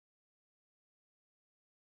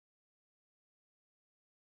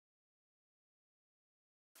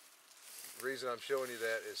The reason I'm showing you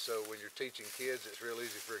that is so when you're teaching kids, it's real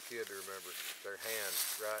easy for a kid to remember their hand,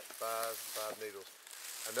 right? Five needles.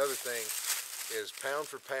 Another thing is pound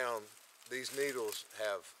for pound, these needles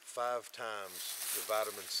have 5 times the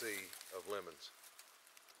vitamin C of lemons.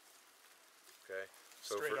 Okay?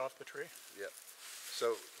 So straight off the tree? Yep.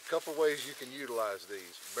 So a couple ways you can utilize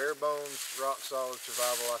these. Bare bones, rock solid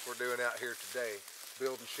survival like we're doing out here today,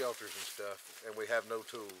 building shelters and stuff, and we have no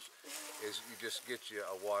tools, is you just get you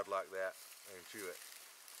a wad like that and chew it.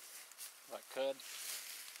 Like cud?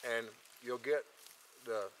 And you'll get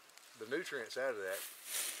the nutrients out of that.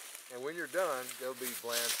 And when you're done, they'll be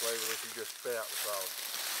bland, flavorless. You just spit out the solid.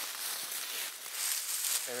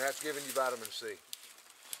 And that's giving you vitamin C.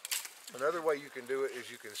 Another way you can do it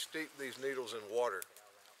is you can steep these needles in water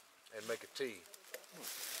and make a tea.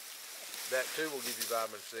 That too will give you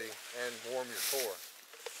vitamin C and warm your core.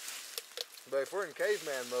 But if we're in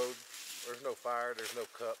caveman mode, there's no fire, there's no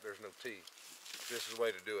cup, there's no tea. This is the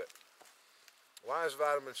way to do it. Why is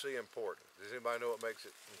vitamin C important? Does anybody know what makes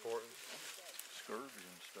it important? Scurvy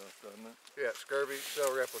and stuff, doesn't it? Yeah, scurvy,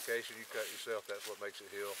 cell replication, you cut yourself, that's what makes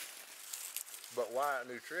it heal. But why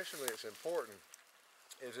nutritionally it's important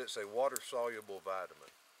is it's a water-soluble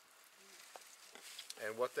vitamin.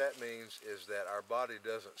 And what that means is that our body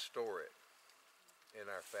doesn't store it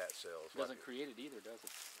in our fat cells. It doesn't create it either, does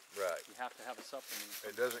it? Right. You have to have a supplement.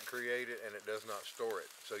 It doesn't create it and it does not store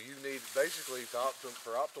it. So you need, basically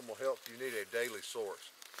for optimal health, you need a daily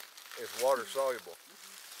source. It's water-soluble.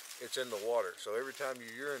 It's in the water. So every time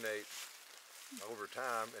you urinate over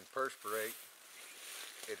time and perspirate,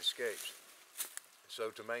 it escapes.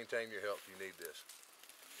 So to maintain your health, you need this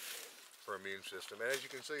for immune system. And as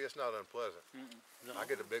you can see, it's not unpleasant. No. I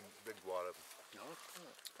get a big wad of them. No, it's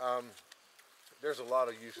not. There's a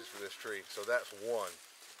lot of uses for this tree. So that's one.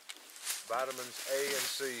 Vitamins A and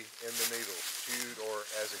C in the needles, chewed or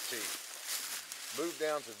as a tea. Move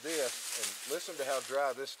down to this and listen to how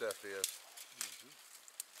dry this stuff is.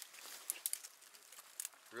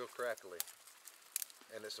 Real crackly.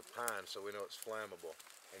 And it's a pine, so we know it's flammable.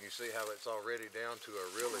 And you see how it's already down to a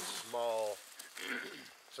really small,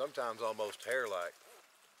 sometimes almost hair-like.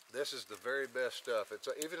 This is the very best stuff. It's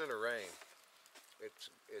even in the rain.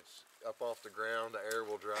 It's up off the ground, the air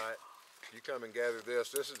will dry it. You come and gather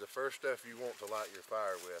this. This is the first stuff you want to light your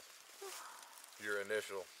fire with. Your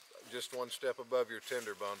initial, just one step above your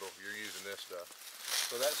tinder bundle, you're using this stuff.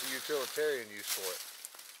 So that's a utilitarian use for it.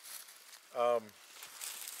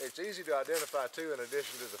 It's easy to identify too, in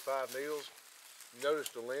addition to the 5 needles. Notice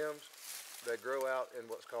the limbs, they grow out in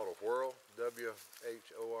what's called a whorl,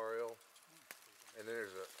 W-H-O-R-L. And then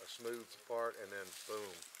there's a smooth part, and then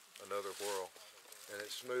boom, another whorl. And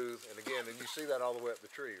it's smooth, and again, and you see that all the way up the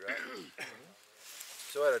tree, right?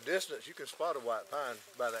 So at a distance, you can spot a white pine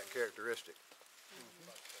by that characteristic.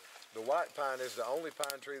 The white pine is the only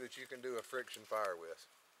pine tree that you can do a friction fire with.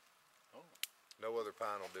 No other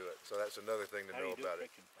pine will do it. So that's another thing to know about it.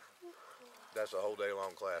 That's a whole day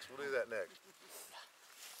long class. We'll do that next.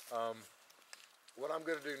 What I'm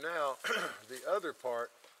going to do now, the other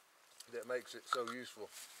part that makes it so useful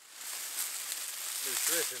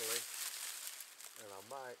nutritionally, and I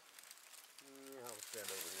might, I'll stand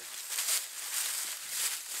over here.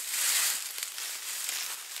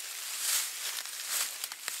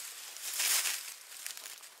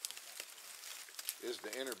 Is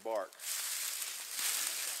the inner bark.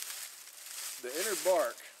 The inner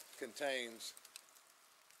bark contains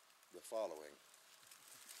the following: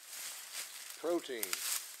 protein,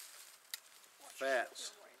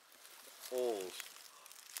 fats, oils,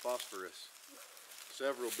 phosphorus,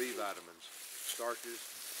 several B vitamins, starches,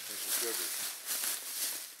 and some sugars.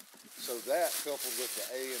 So that, coupled with the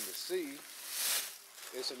A and the C,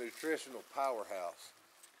 it's a nutritional powerhouse.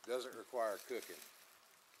 Doesn't require cooking.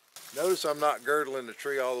 Notice I'm not girdling the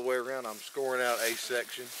tree all the way around. I'm scoring out a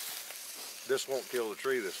section. This won't kill the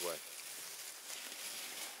tree this way.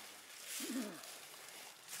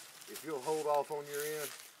 If you'll hold off on your end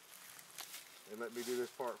and let me do this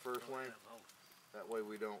part first, Wayne, that way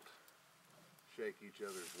we don't shake each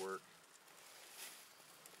other's work.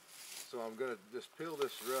 So I'm going to just peel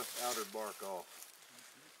this rough outer bark off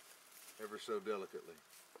ever so delicately.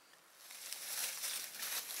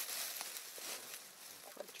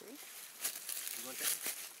 What tree? You want that?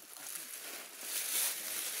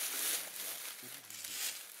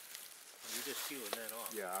 You're just peeling that off.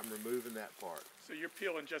 Yeah, I'm removing that part. So you're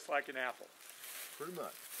peeling just like an apple? Pretty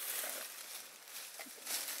much.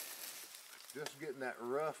 Just getting that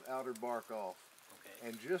rough outer bark off. Okay.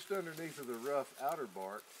 And just underneath of the rough outer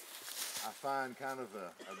bark, I find kind of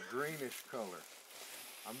a greenish color.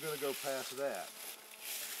 I'm going to go past that.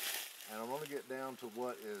 And I'm going to get down to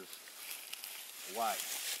what is white.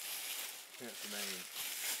 Hence the name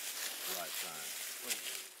white pine.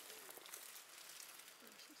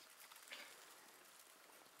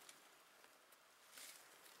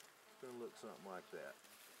 It's gonna look something like that.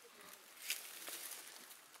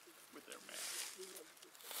 With their mask.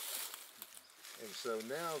 And so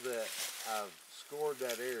now that I've scored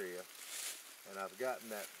that area and I've gotten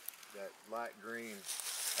that light green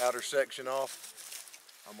outer section off,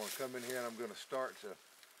 I'm going to come in here and I'm going to start to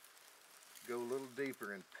go a little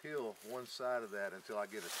deeper and peel one side of that until I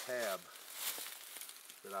get a tab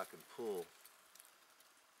that I can pull.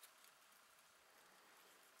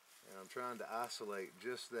 And I'm trying to isolate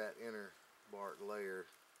just that inner bark layer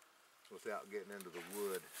without getting into the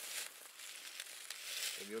wood.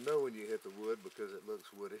 And you'll know when you hit the wood because it looks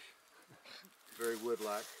woodish. Very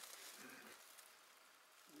wood-like.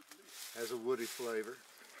 Has a woody flavor,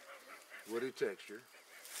 woody texture.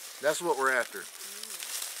 That's what we're after.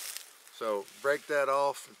 So break that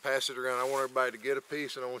off and pass it around. I want everybody to get a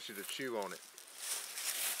piece and I want you to chew on it.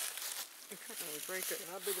 You couldn't really break it.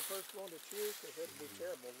 Can I be the first one to chew? Because that'd be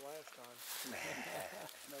terrible last time.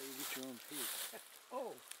 No, you get your own piece.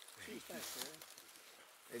 Oh, geez, thanks, man.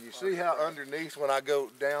 And you see how underneath when I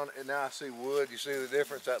go down and now I see wood, you see the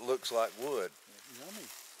difference? That looks like wood. Yummy.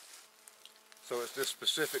 So it's this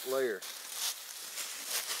specific layer.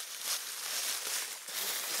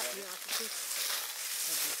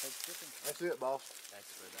 That's it, boss.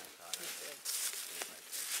 That's what I thought. It's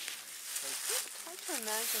hard to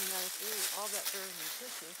imagine that if you all that very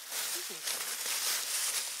nutritious.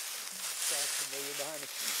 That's familiar behind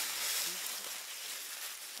us.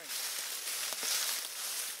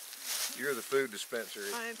 You're the food dispenser.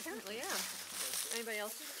 I apparently am. Anybody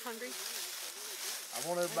else hungry? I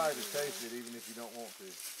want everybody to taste it even if you don't want to.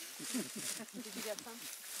 Did you get some?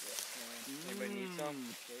 Anybody need some?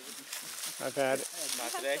 I've had it.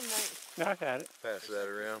 Not Who today? had some nice? No, I've had it. Pass that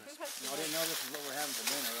around. Who had some Y'all didn't know this is what we're having for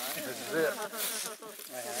dinner, right? This is it.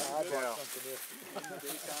 Now,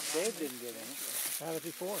 Dave didn't get any. I've had it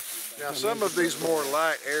before. now some of these more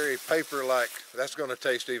light, airy, paper-like, that's going to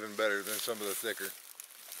taste even better than some of the thicker.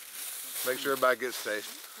 Make sure everybody gets a taste.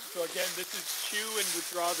 So again, this is chew and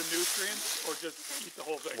withdraw the nutrients, or just eat the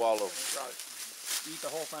whole thing? Swallow. Got it. Eat the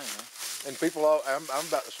whole thing, huh? And people, I'm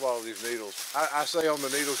about to swallow these needles. I say on the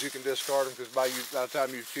needles you can discard them because by the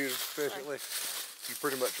time you chew sufficiently, you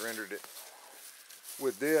pretty much rendered it.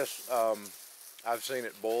 With this, I've seen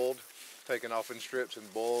it boiled, taken off in strips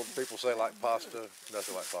and boiled. People say like pasta,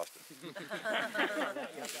 nothing like pasta.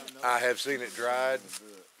 I have seen it dried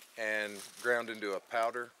and ground into a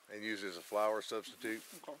powder and used as a flour substitute.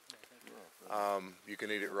 You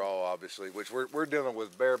can eat it raw, obviously, which we're dealing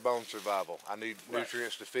with bare bone survival. I need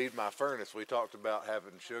nutrients to feed my furnace. We talked about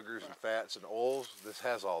having sugars and fats and oils. This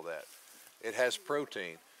has all that. It has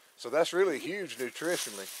protein. So that's really huge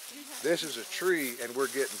nutritionally. This is a tree and we're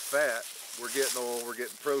getting fat, we're getting oil, we're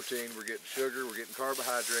getting protein, we're getting sugar, we're getting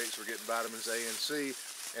carbohydrates, we're getting vitamins A and C,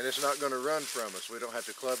 and it's not going to run from us. We don't have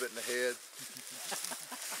to club it in the head.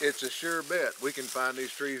 It's a sure bet. We can find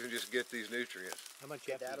these trees and just get these nutrients. How much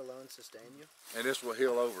you have that alone sustain you? And this will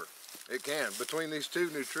heal over. It can. Between these two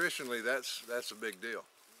nutritionally, that's a big deal.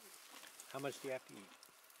 How much do you have to eat?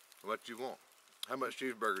 What you want. How much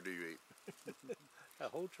cheeseburger do you eat? A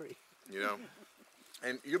whole tree. You know?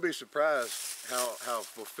 And you'll be surprised how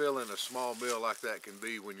fulfilling a small meal like that can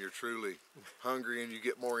be when you're truly hungry and you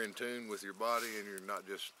get more in tune with your body and you're not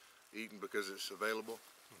just eating because it's available.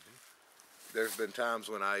 There's been times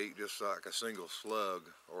when I eat just like a single slug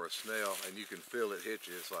or a snail and you can feel it hit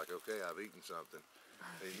you. It's like, okay, I've eaten something.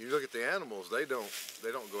 And you look at the animals, they don't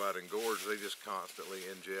go out and gorge, they just constantly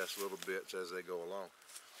ingest little bits as they go along.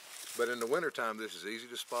 But in the wintertime, this is easy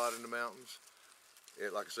to spot in the mountains.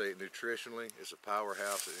 Like I say, nutritionally, it's a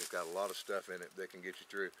powerhouse. It's got a lot of stuff in it that can get you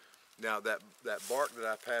through. Now, that bark that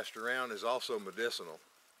I passed around is also medicinal.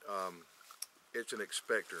 It's an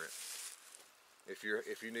expectorant. If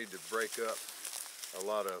you need to break up a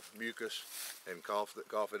lot of mucus and cough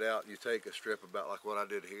it out, you take a strip about like what I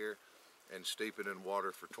did here and steep it in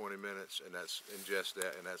water for 20 minutes and ingest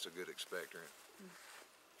that, and that's a good expectorant.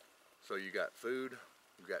 So you got food,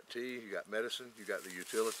 you got tea, you got medicine, you got the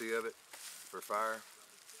utility of it for fire.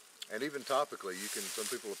 And even topically, some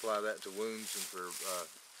people apply that to wounds and for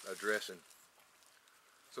a dressing.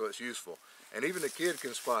 So it's useful. And even a kid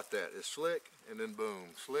can spot that. It's slick and then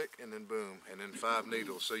boom, slick and then boom, and then 5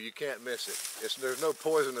 needles. So you can't miss it. There's no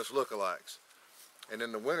poisonous lookalikes. And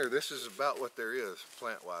in the winter, this is about what there is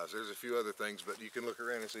plant-wise. There's a few other things, but you can look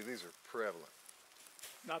around and see these are prevalent.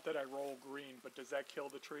 not that I roll green, but does that kill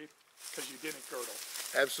the tree? Because you didn't girdle.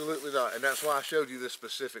 Absolutely not, and that's why I showed you this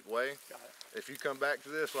specific way. Got it. If you come back to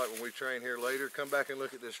this, like when we train here later, come back and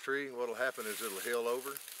look at this tree. What'll happen is it'll heal over,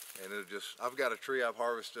 and it'll just, I've got a tree I've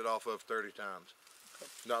harvested off of 30 times.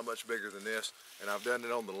 Not much bigger than this, and I've done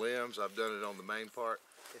it on the limbs, I've done it on the main part.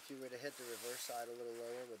 If you were to hit the reverse side a little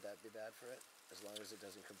lower, would that be bad for it? As long as it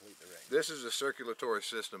doesn't complete the ring. This is a circulatory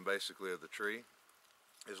system basically of the tree.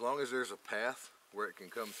 As long as there's a path where it can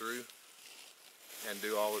come through and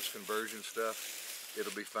do all its conversion stuff,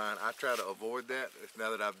 it'll be fine. I try to avoid that.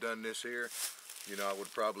 Now that I've done this here, you know, I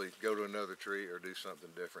would probably go to another tree or do something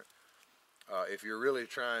different. If you're really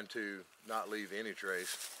trying to not leave any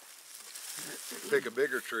trace, pick a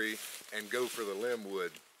bigger tree and go for the limb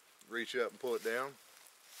wood. Reach up and pull it down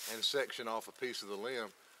and section off a piece of the limb,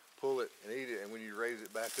 pull it and eat it, and when you raise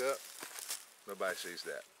it back up, nobody sees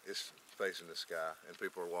that. It's facing the sky and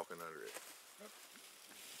people are walking under it.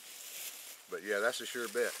 But yeah, that's a sure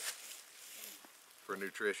bet for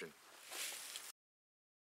nutrition.